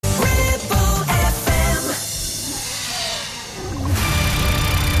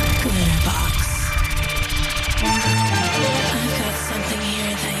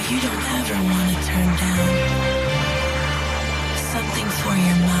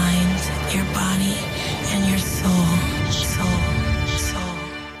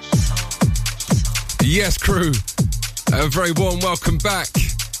Yes, crew, a very warm welcome back.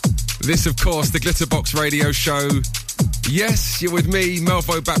 This, of course, the Glitterbox radio show. Yes, you're with me,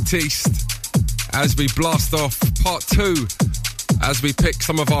 Melvo Baptiste, as we blast off part 2, as we pick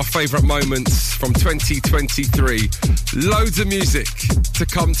some of our favourite moments from 2023. Loads of music to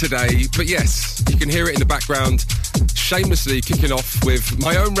come today, but yes, you can hear it in the background, shamelessly kicking off with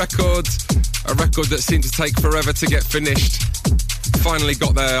my own record, a record that seemed to take forever to get finished. Finally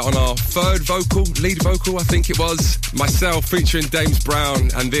got there on our third lead vocal, I think it was. Myself featuring James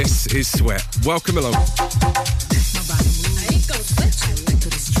Brown, and this is Sweat. Welcome along.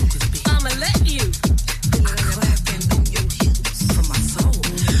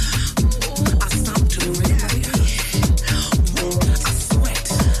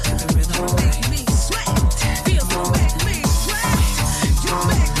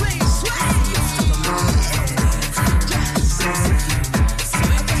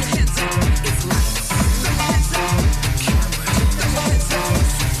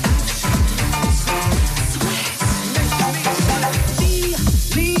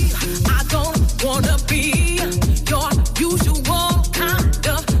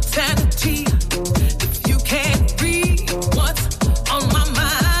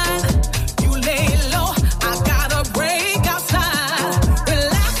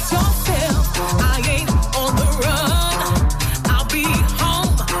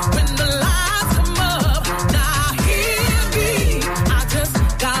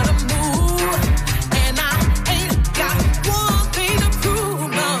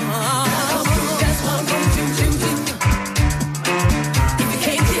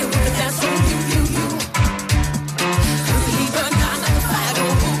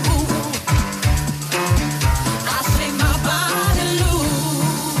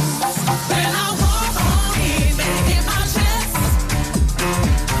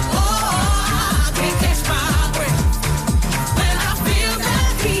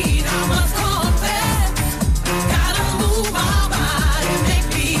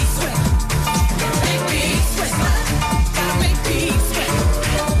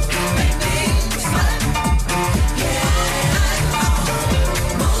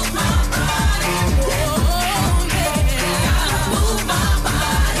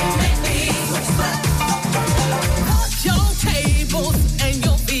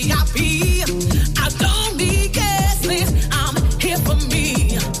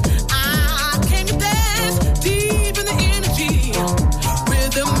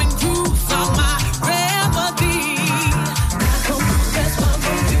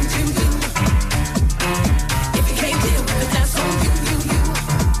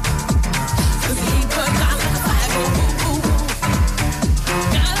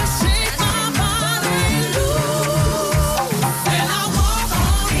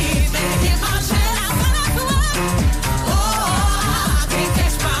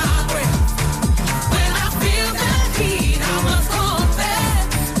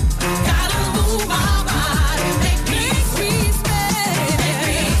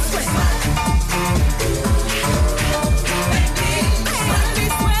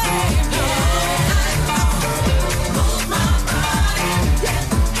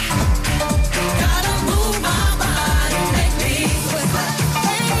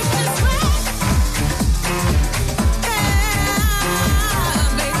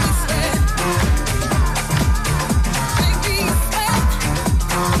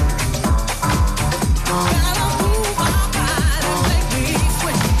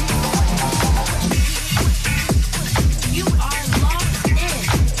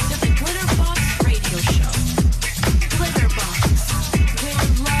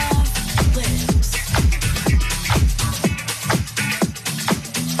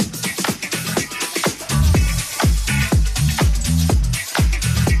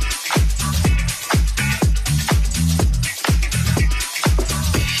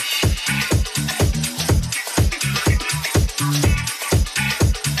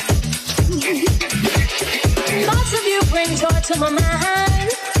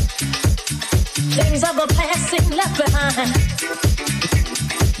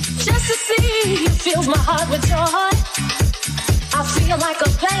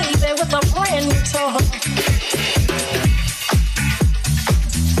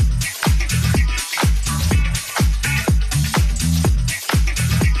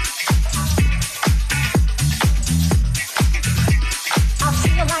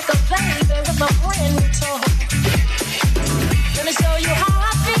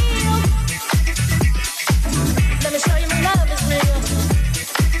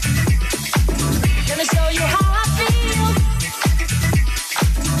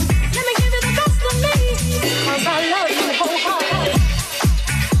 Let me give you the best of me.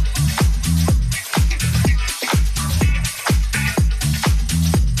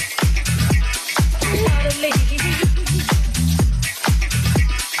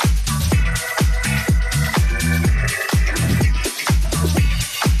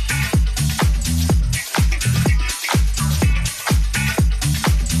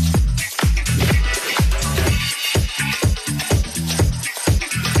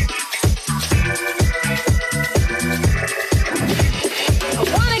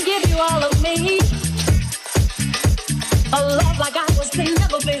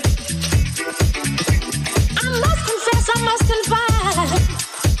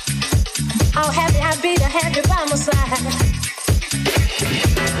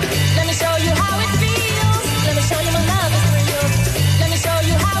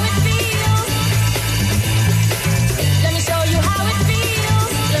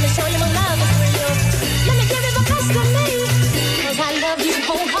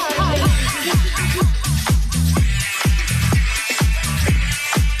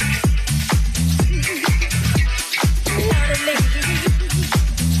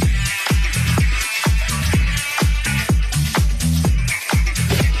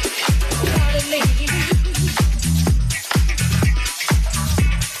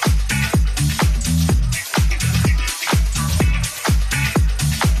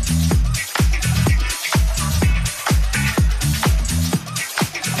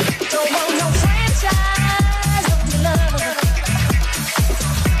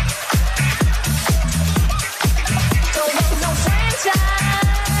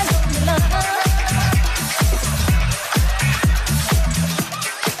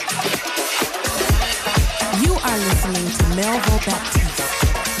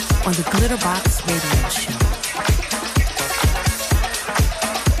 on the Glitterbox Radio Show.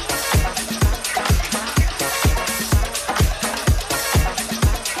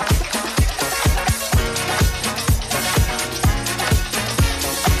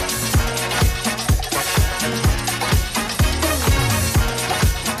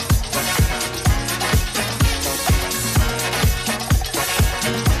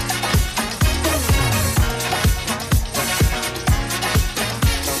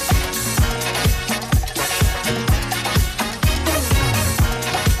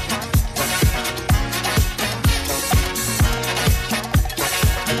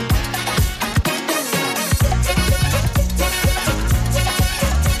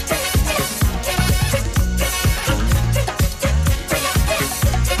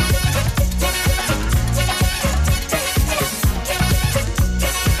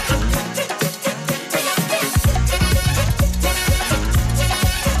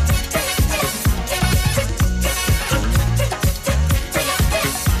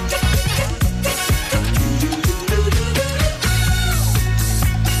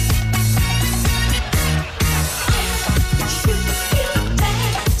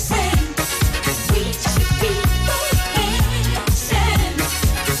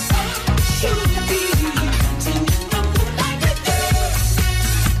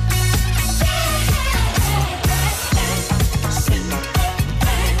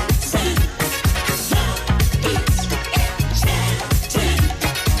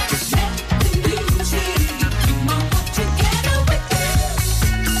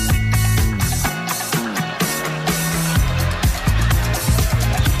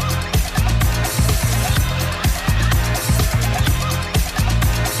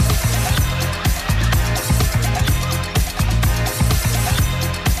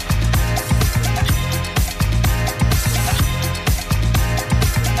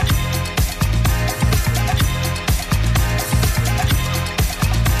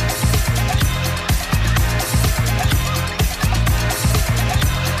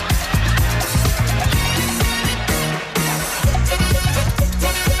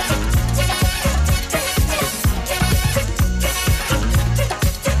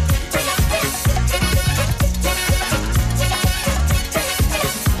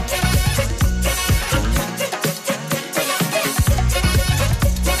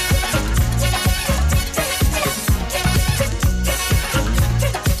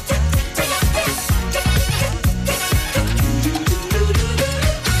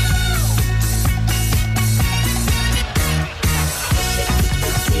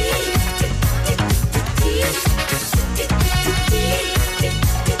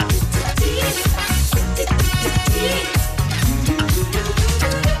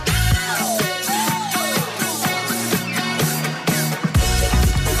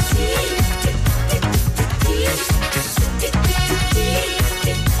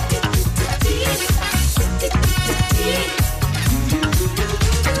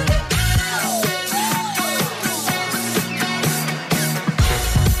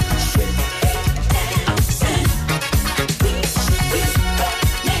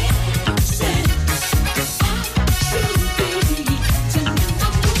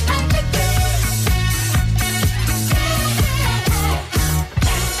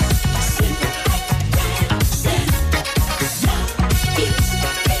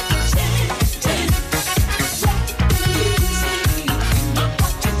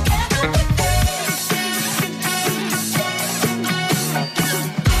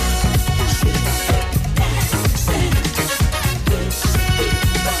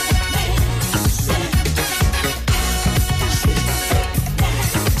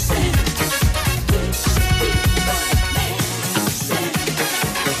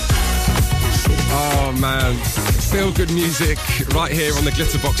 Good music right here on the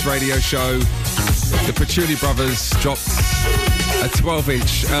Glitterbox Radio Show. The Patchouli Brothers dropped a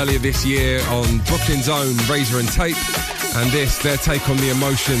 12-inch earlier this year on Brooklyn's own Razor and Tape, and this, their take on the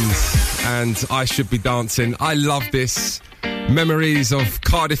Emotions and I Should Be Dancing. I love this. Memories of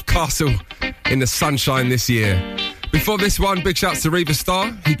Cardiff Castle in the sunshine this year. Before this one, big shouts to Reva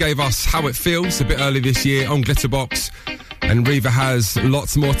Starr. He gave us How It Feels a bit earlier this year on Glitterbox, and Reva has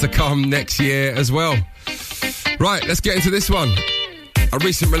lots more to come next year as well. Right, let's get into this one. A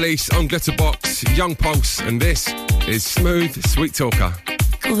recent release on Glitterbox, Young Pulse, and this is Smooth Sweet Talker.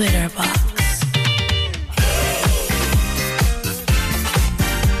 Glitterbox.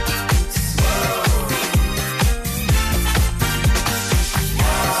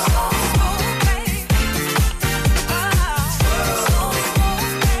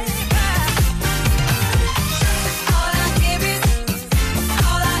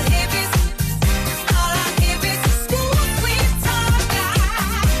 All I hear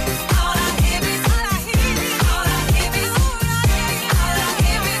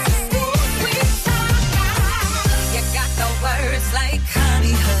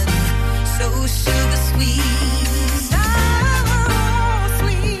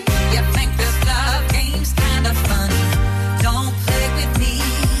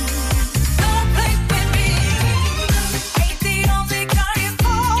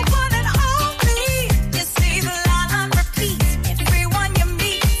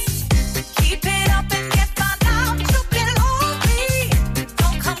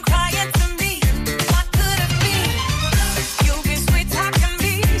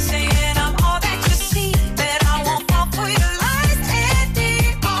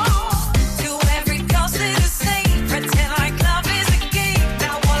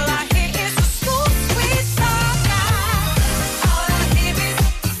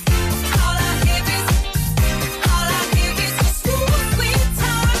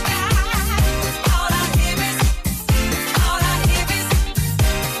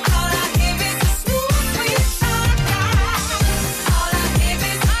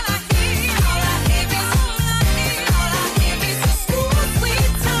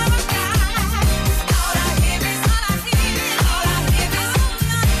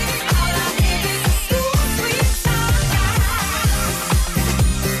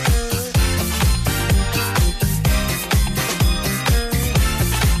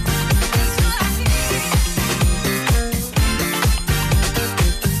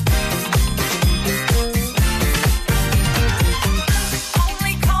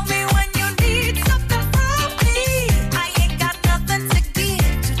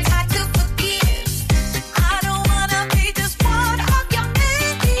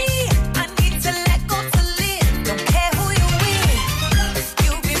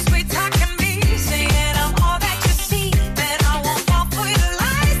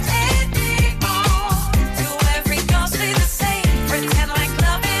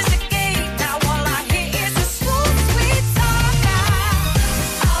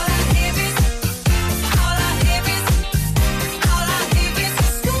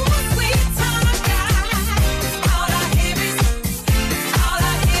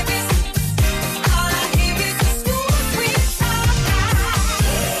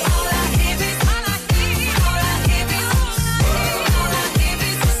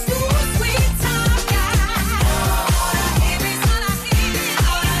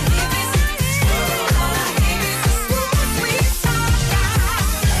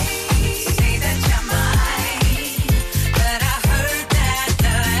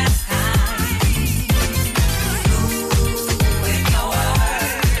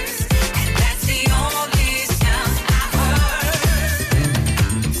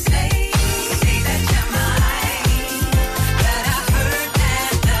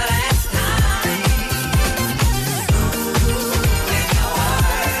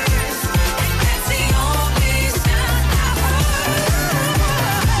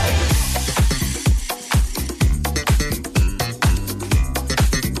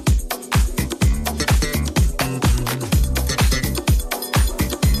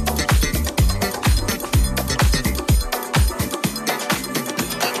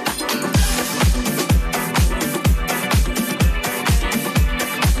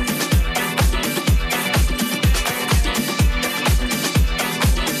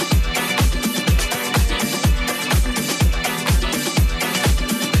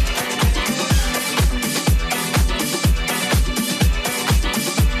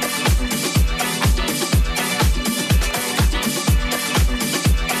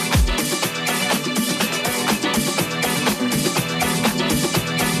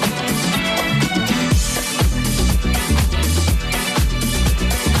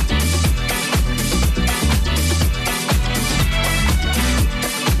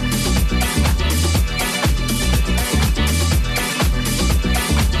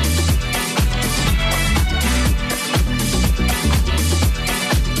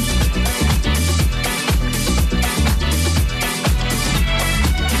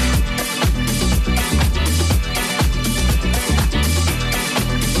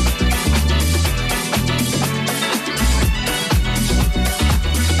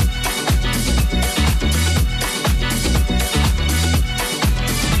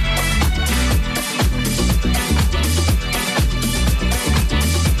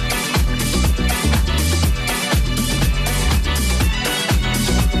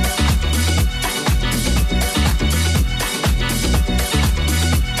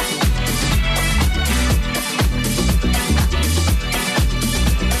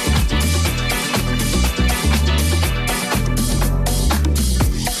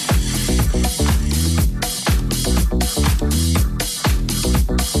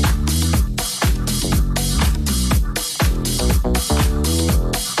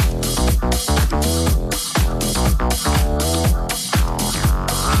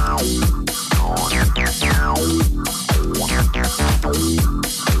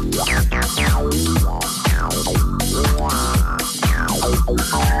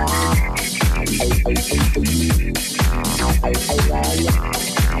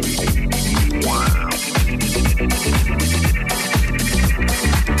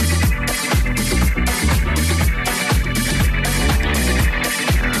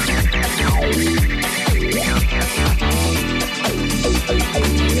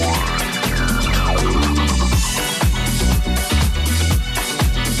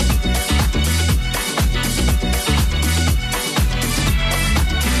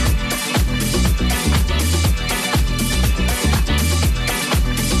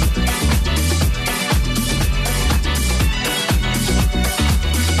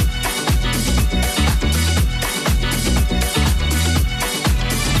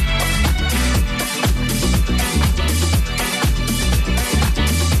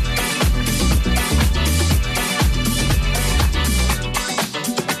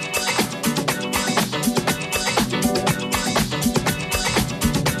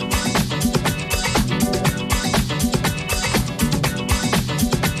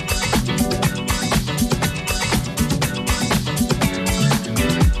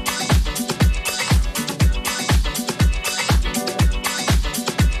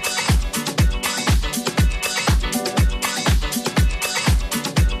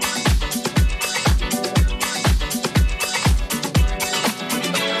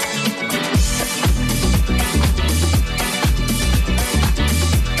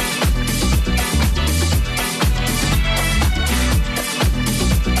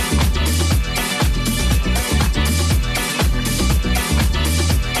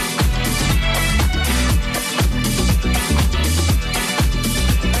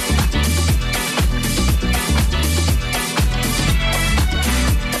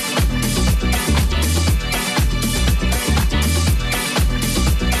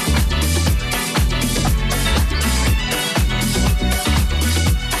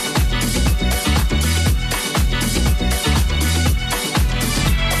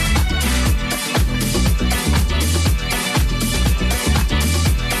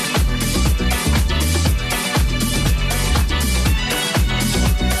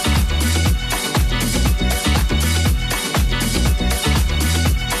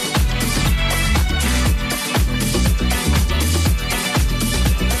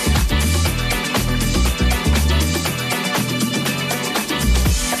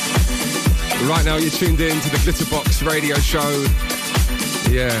Right now you're tuned in to the Glitterbox radio show.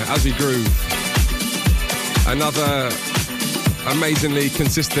 Yeah, as we groove. Another amazingly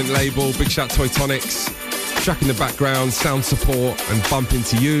consistent label. Big shout to Toytonics. Track in the background, sound support and bump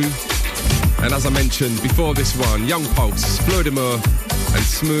into you. And as I mentioned before this one, Young Pulse, Fluidamore and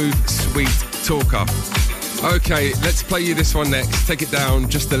Smooth Sweet Talker. Okay, let's play you this one next. Take it down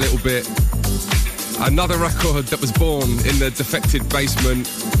just a little bit. Another record that was born in the defected basement.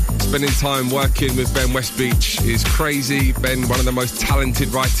 Spending time working with Ben Westbeach is crazy. Ben, one of the most talented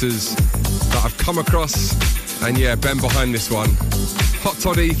writers that I've come across. And yeah, Ben behind this one. Hot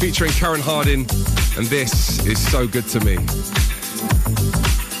Toddy featuring Karen Harding. And this is So Good to Me.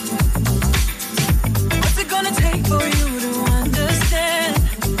 What's it gonna take for you to understand?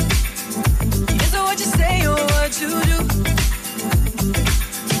 Is it what you say or what you do?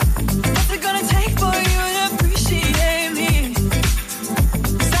 What's it gonna take for you to appreciate me?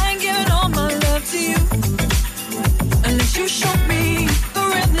 'Cause I ain't giving all my love to you unless you show me the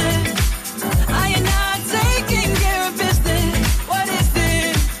realness. I am not taking care of business. What is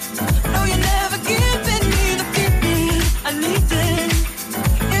this? No, you're never giving me the feeling I need this.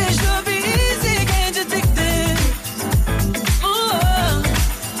 It should be easy, can't you take this? Ooh.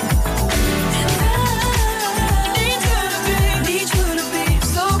 And I need you to be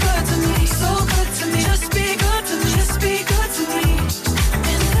so good to me, so good to me. Just be good to me, just be good to me.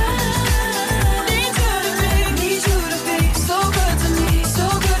 And I need you to be so good to me, so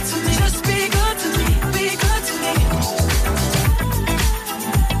good to me. Just be good to me, be good to me.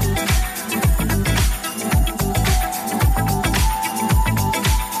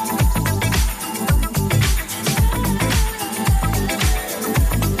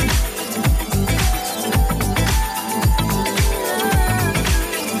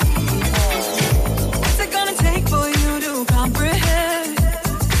 What's it gonna take for you to comprehend?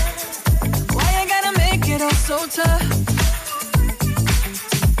 Why you gotta make it all so tough?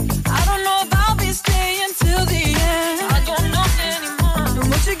 I don't know if I'll be staying till the end. I don't know anymore. And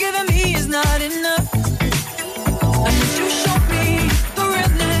what you're giving me is not enough. Unless you show me the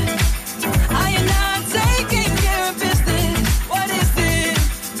realness. I am not taking care of business. What is this?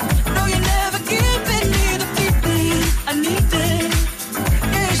 No, you're never giving me the feeling I need this.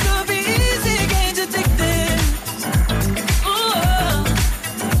 It should be easy, can't you take this? Ooh.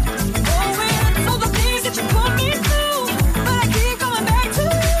 Going through the things that you put me through.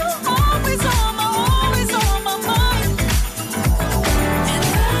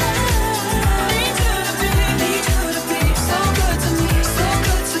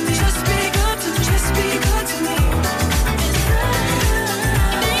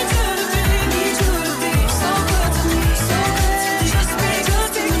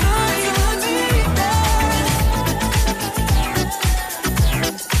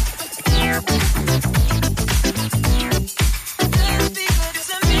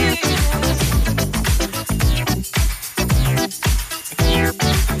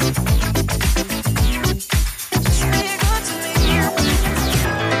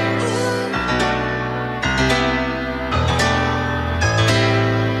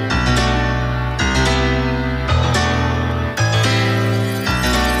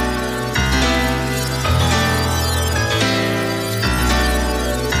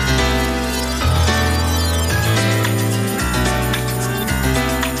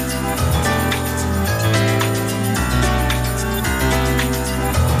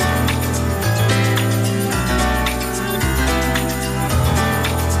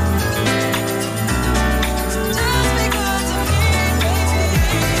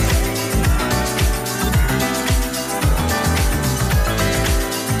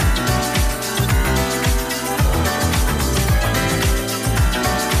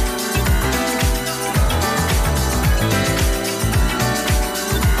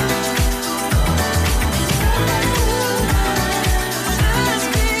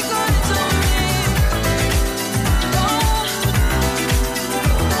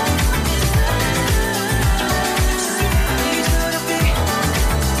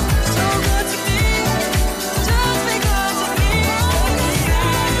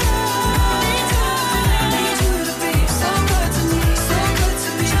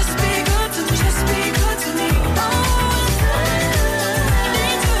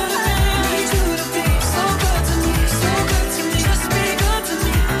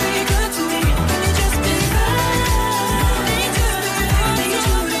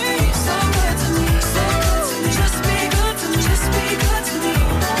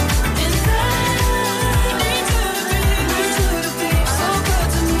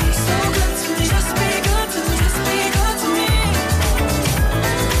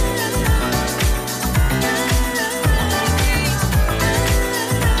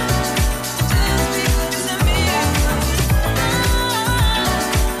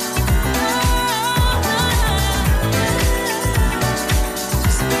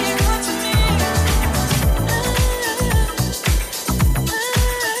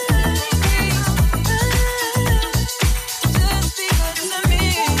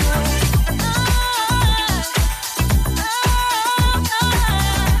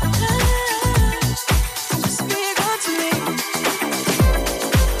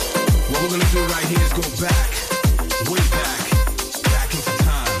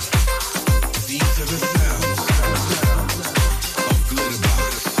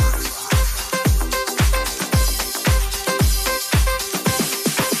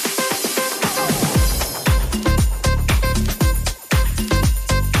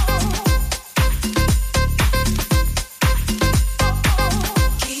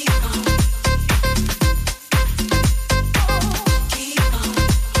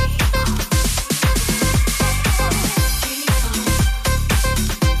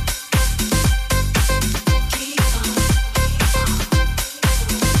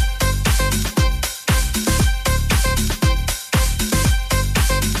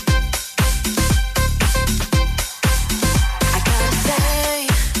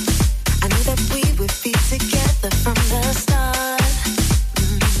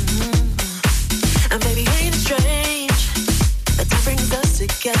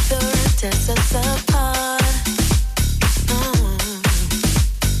 sets us apart.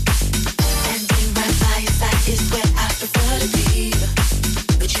 Standing right by your side is where I prefer to be.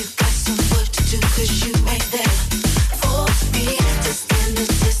 But you got some work to do, 'cause you ain't there for me. To stand the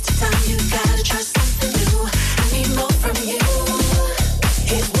test of time, you gotta try something new. I need more from you.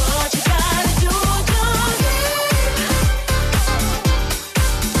 Here's what you gotta do.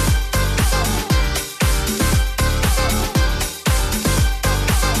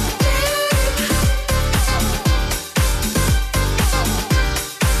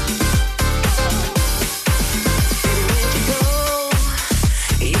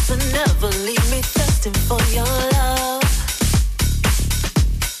 Never leave me thirsting for your love.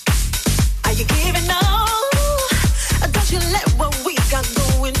 Are you giving up? Don't you let what we got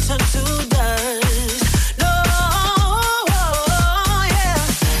going turn to dust. No, yeah.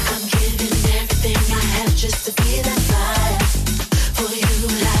 I'm giving everything I have just to be that fire for you,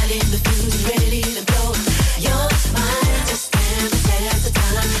 lighting the fuse, ready to blow. You're mine, to stand the test of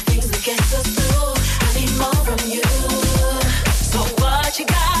time. Things that get us through. I need more from you. So what you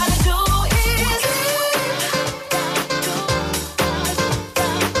got?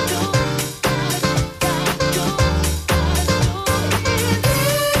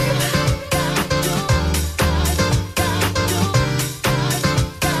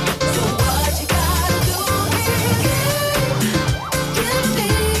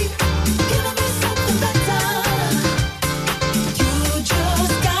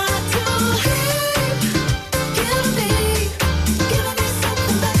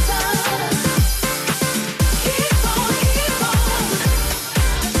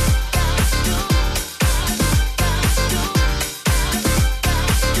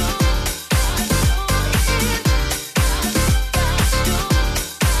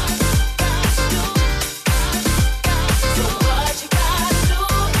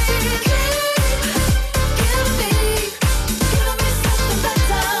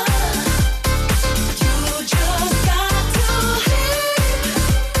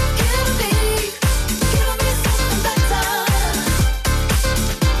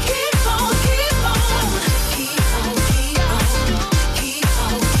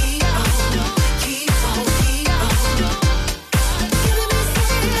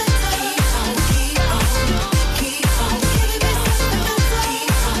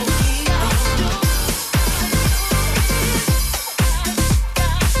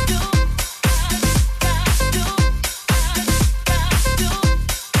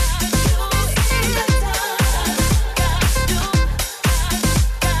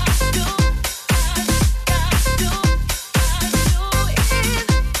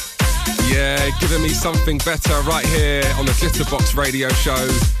 Something better right here on the Glitterbox radio show.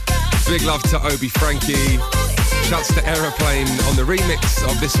 Big love to Obi Frankie. Shouts to Aeroplane on the remix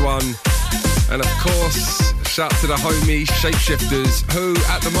of this one. And of course, shout to the homie Shapeshifters, who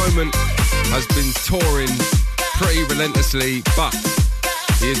at the moment has been touring pretty relentlessly, but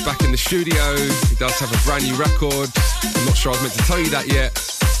he is back in the studio. He does have a brand new record. I'm not sure I was meant to tell you that yet,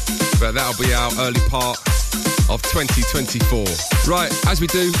 but that'll be out early part of 2024. Right, as we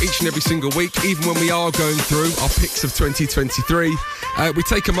do each and every single week, even when we are going through our picks of 2023, we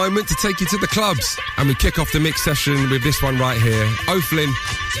take a moment to take you to the clubs, and we kick off the mix session with this one right here, O'Flynn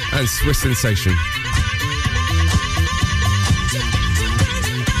and Swiss Sensation.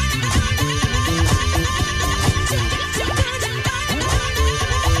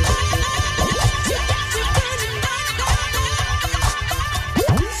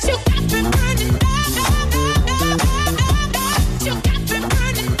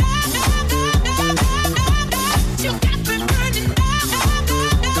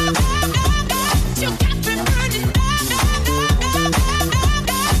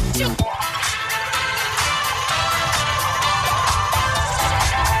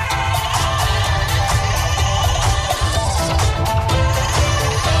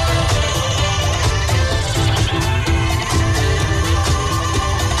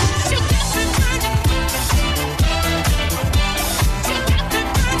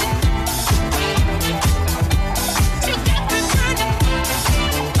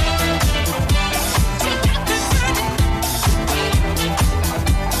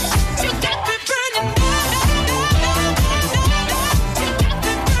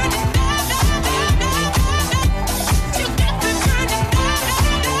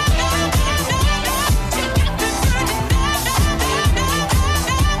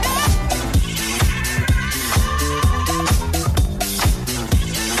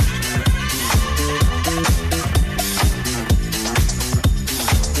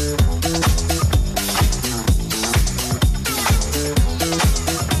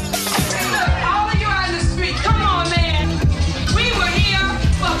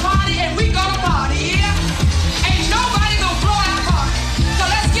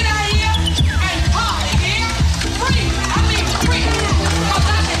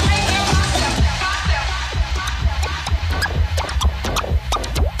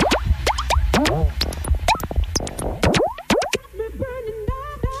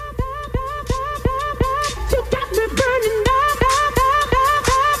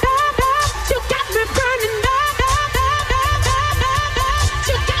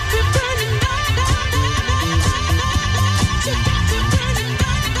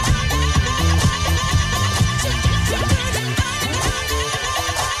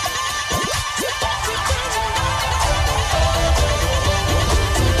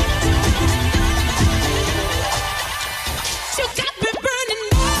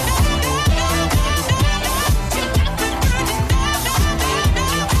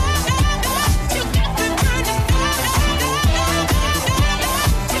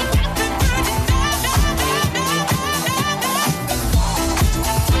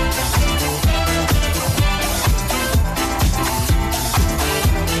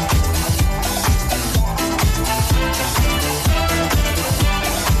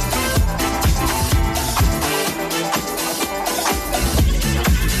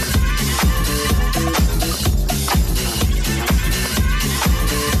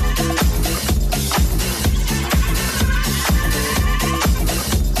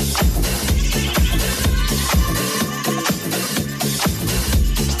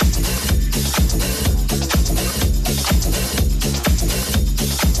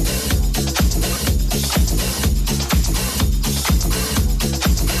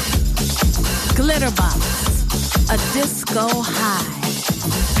 disco high.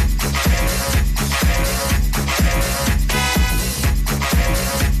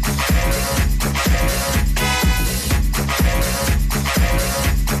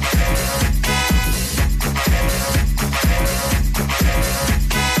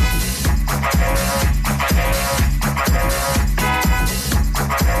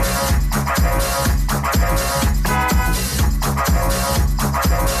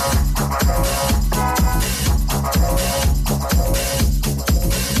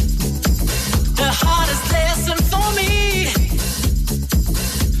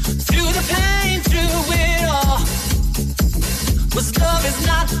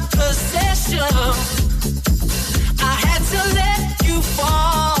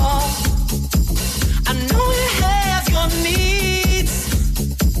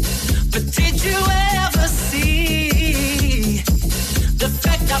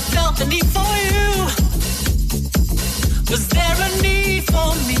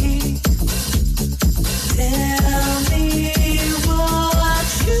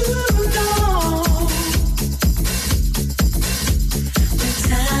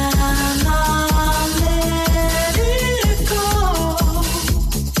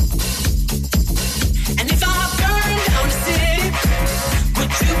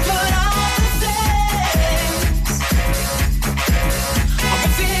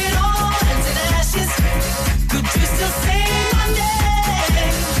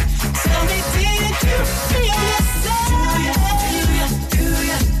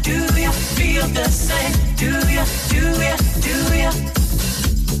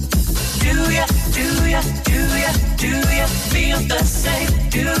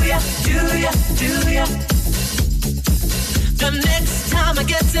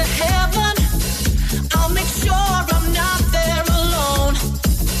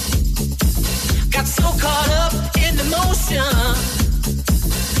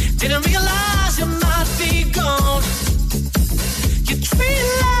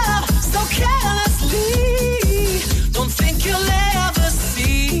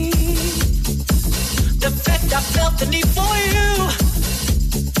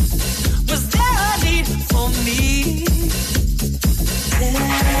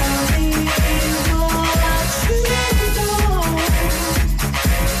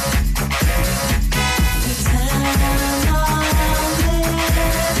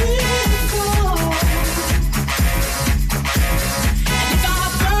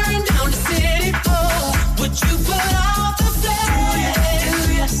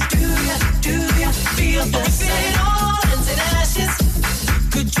 Feel the same.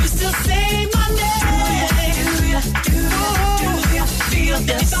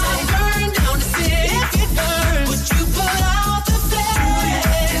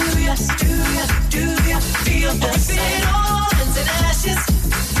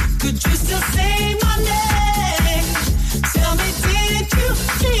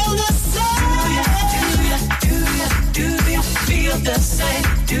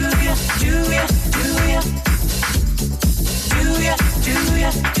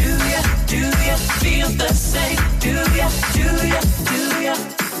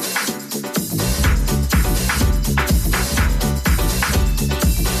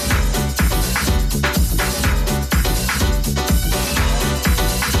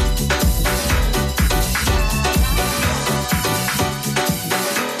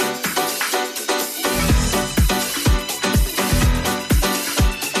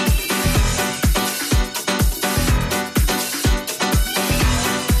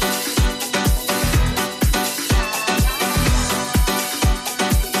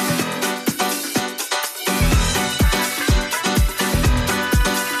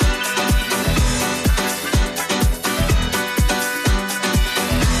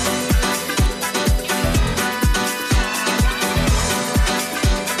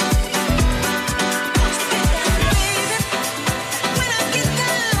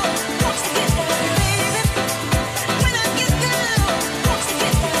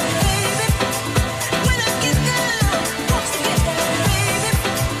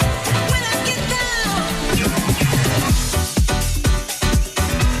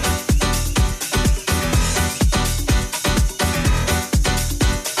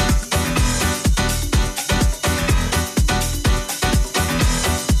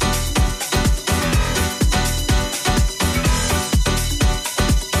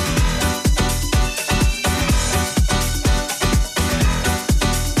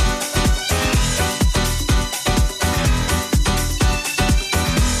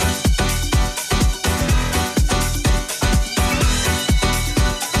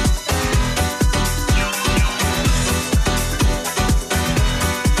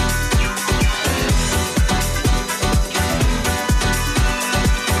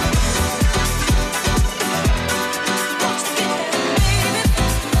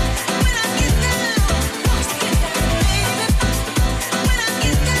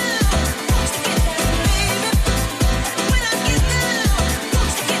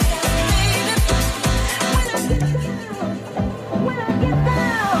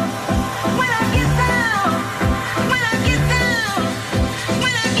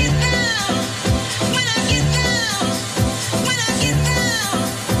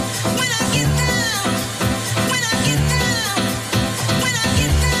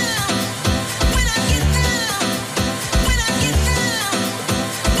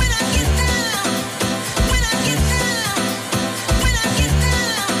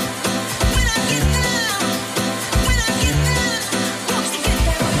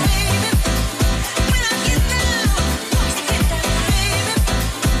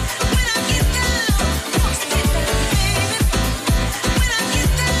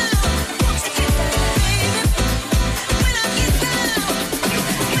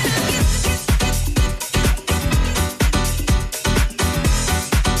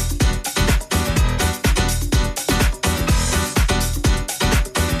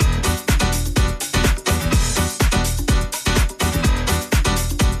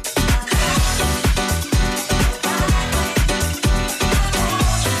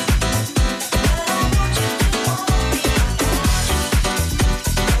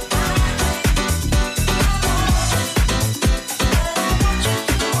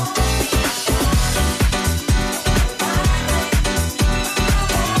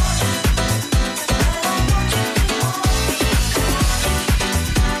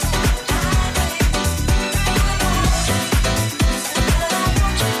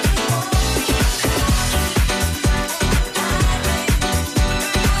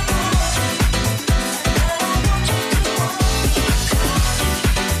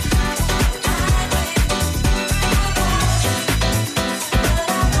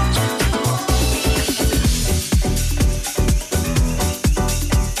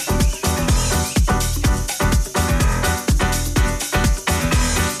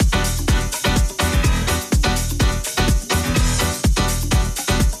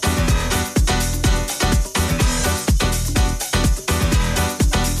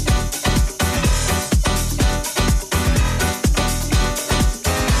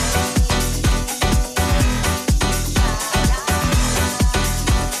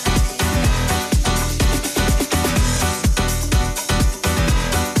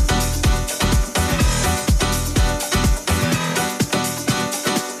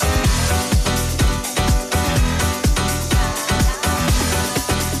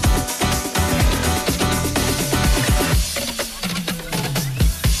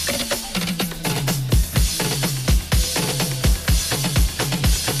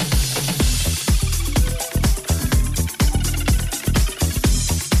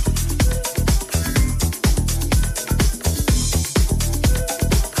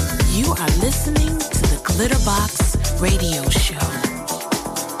 You are listening to the Glitterbox Radio Show.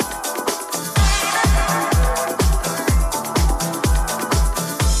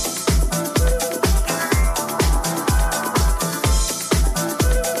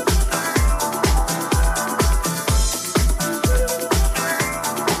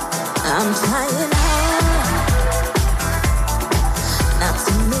 I'm trying hard not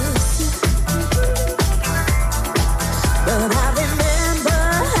to miss you, but I remember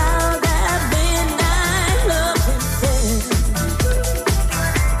how that midnight loving felt.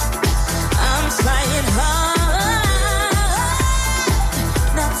 I'm trying hard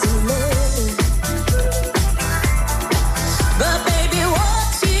not to live, but baby,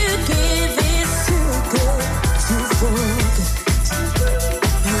 what you give is too good to forget.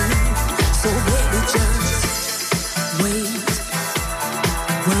 So baby, just wait,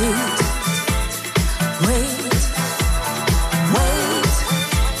 wait, wait, wait,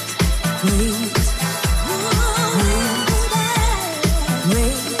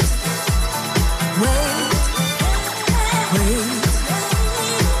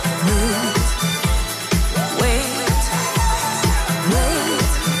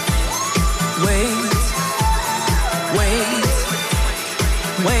 wait,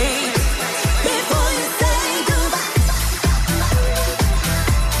 wait, before you say goodbye.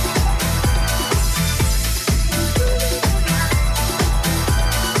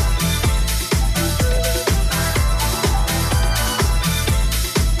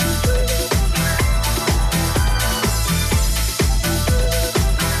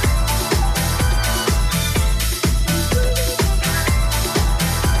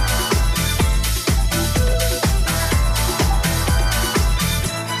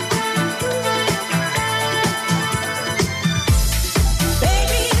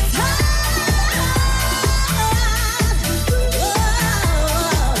 Baby, it's hard,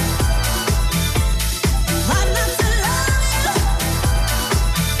 hard not to love you,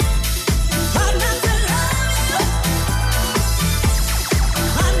 hard not to love you,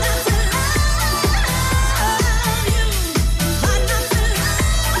 hard not to love you, hard not to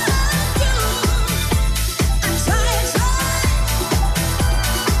love you. I try and try,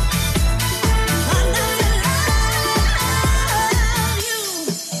 hard not to love you.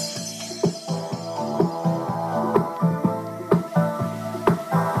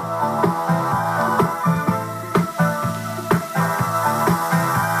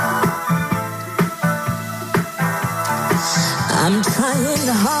 I'm trying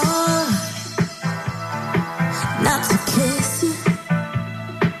hard not to kiss you,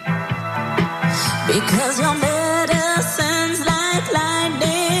 because your medicine's like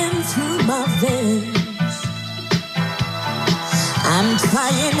lightning through my veins. I'm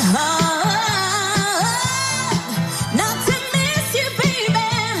trying hard not to miss you, baby.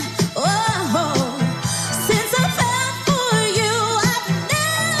 Oh, since I fell for you, I've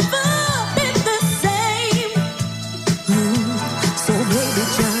never been the same. So baby,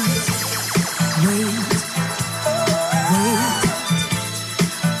 just wait, wait,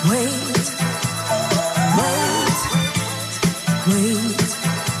 wait, wait,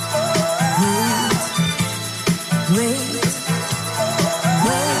 wait,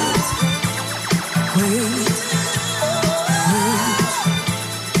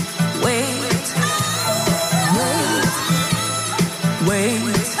 wait, wait,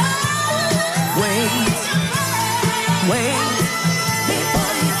 wait, wait,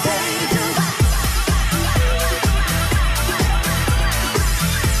 before you say goodbye.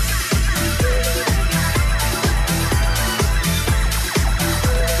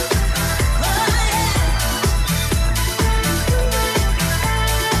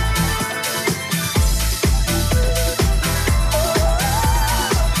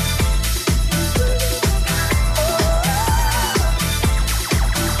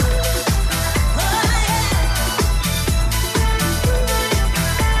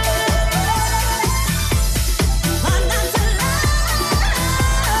 Hard not to love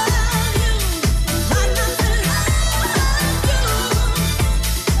you, hard not to love you.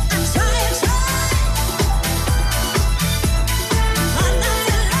 I try and try, hard not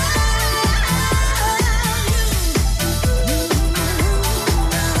to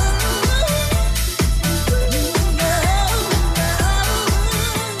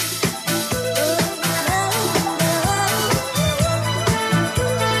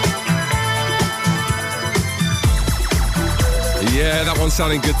Yeah, that one's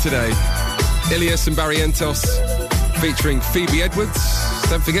sounding good today. Ilias and Barrientos featuring Phoebe Edwards.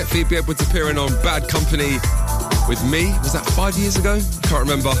 Don't forget, Phoebe Edwards appearing on Bad Company with me. Was that 5 years ago? Can't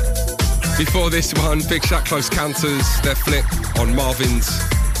remember. Before this one, Big Shaq Close Counters, their flip on Marvin's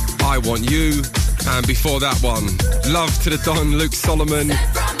I Want You. And before that one, Love to the Don, Luke Solomon.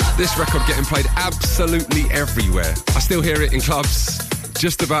 This record getting played absolutely everywhere. I still hear it in clubs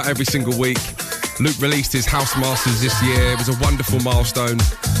just about every single week. Luke released his House Masters this year. It was a wonderful milestone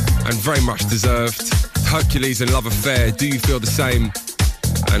and very much deserved. Hercules and Love Affair, Do You Feel the Same?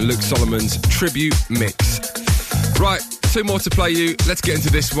 And Luke Solomon's tribute mix. Right, two more to play you. Let's get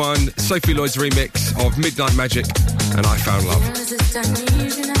into this one. Sophie Lloyd's remix of Midnight Magic and I Found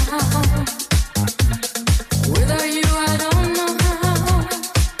Love. Without you, I don't know how.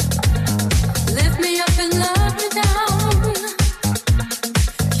 Lift me up and love me down.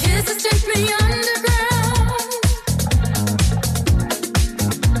 Kisses take me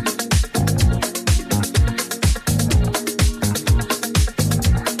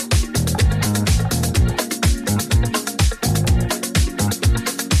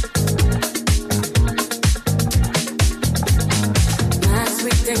my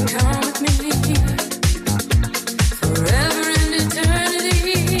sweet thing, come with me.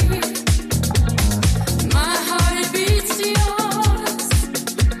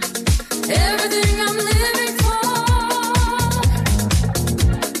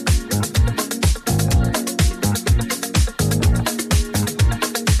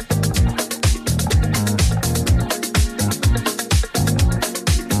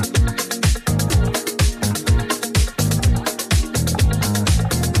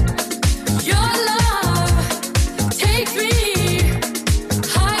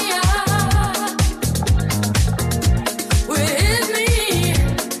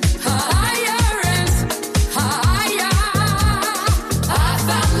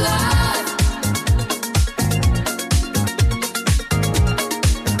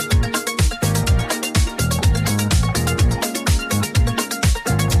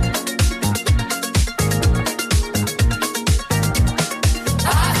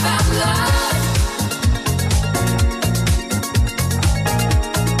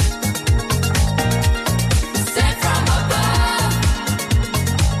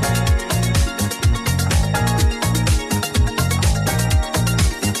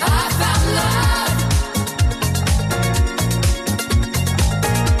 I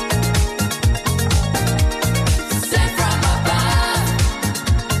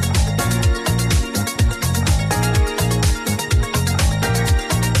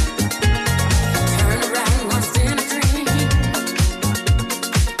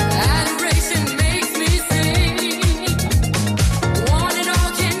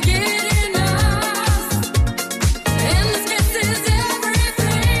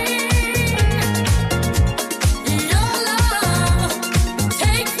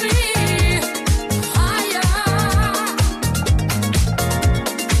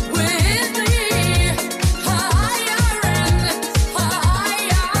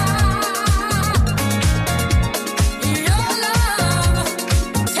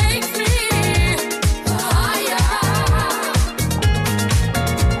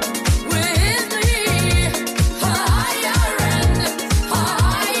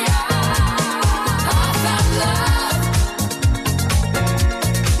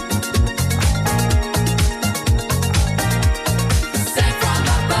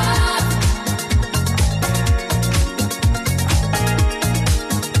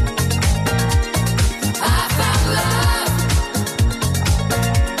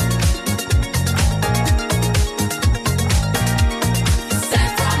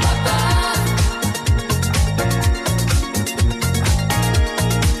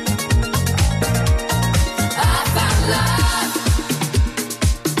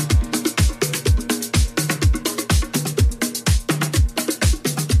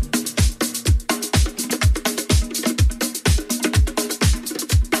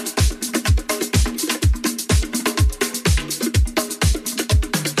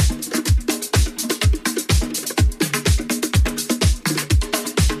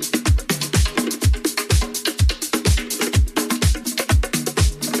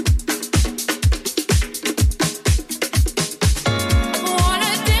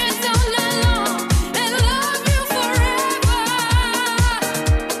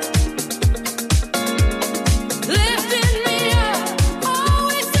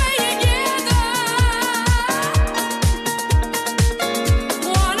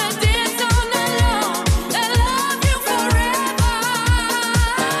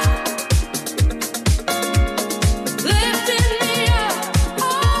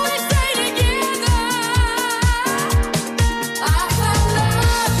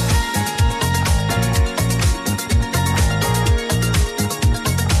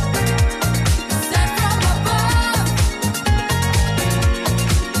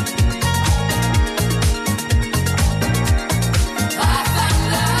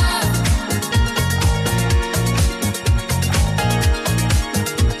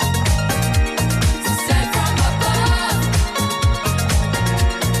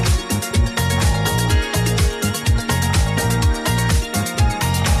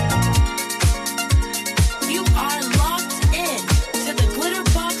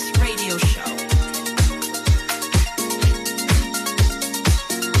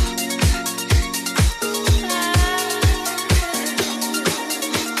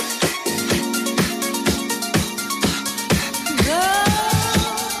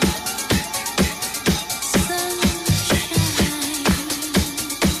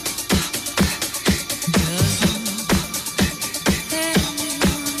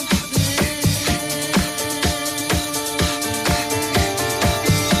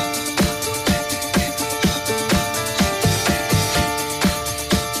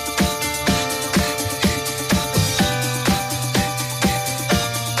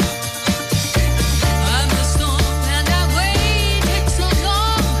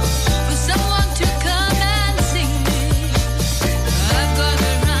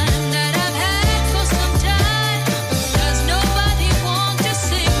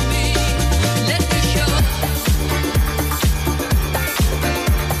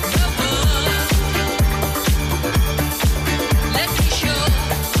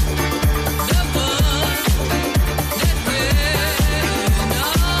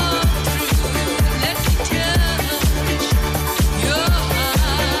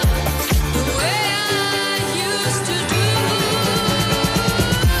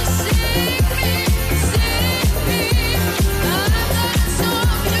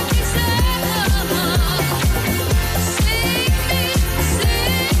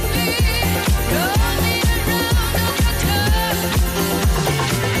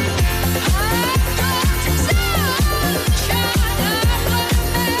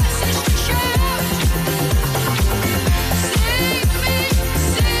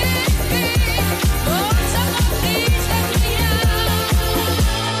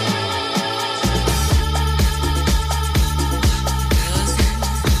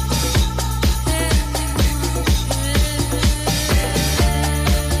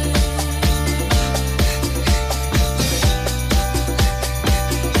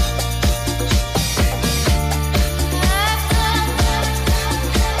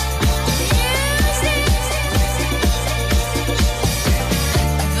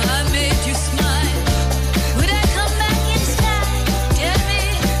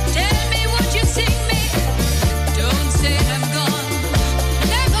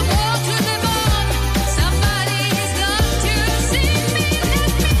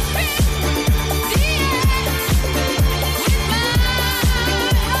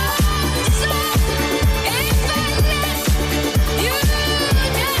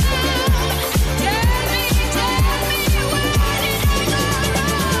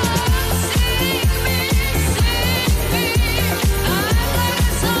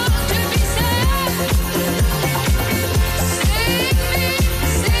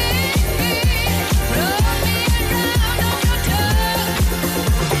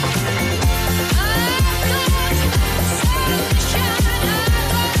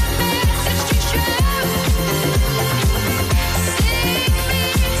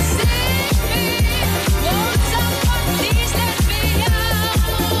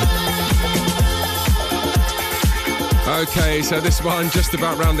Okay, so this one just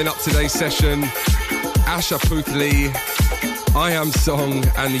about rounding up today's session. Asha Puthli, I Am Song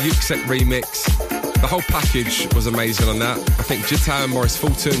and the Yuksek remix. The whole package was amazing on that. I think Jitan, Maurice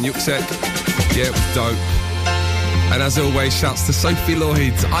Fulton, Yuksek. Yeah, it was dope. And as always, shouts to Sophie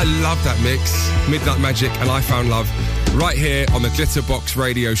Lloyd. I love that mix. Midnight Magic and I Found Love right here on the Glitterbox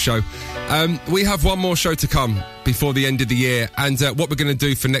radio show. We have one more show to come before the end of the year, and what we're going to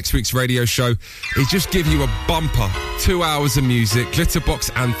do for next week's radio show is just give you a bumper, 2 hours of music,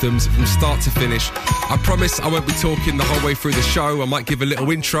 Glitterbox anthems from start to finish. I promise I won't be talking the whole way through the show. I might give a little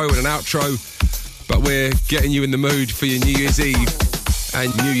intro and an outro, but we're getting you in the mood for your New Year's Eve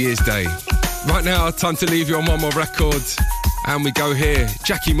and New Year's Day. Right now, time to leave you on one more record, and we go here,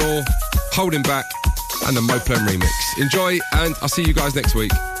 Jackie Moore, Holding Back, and the Moplen remix. Enjoy, and I'll see you guys next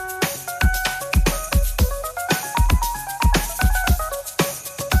week.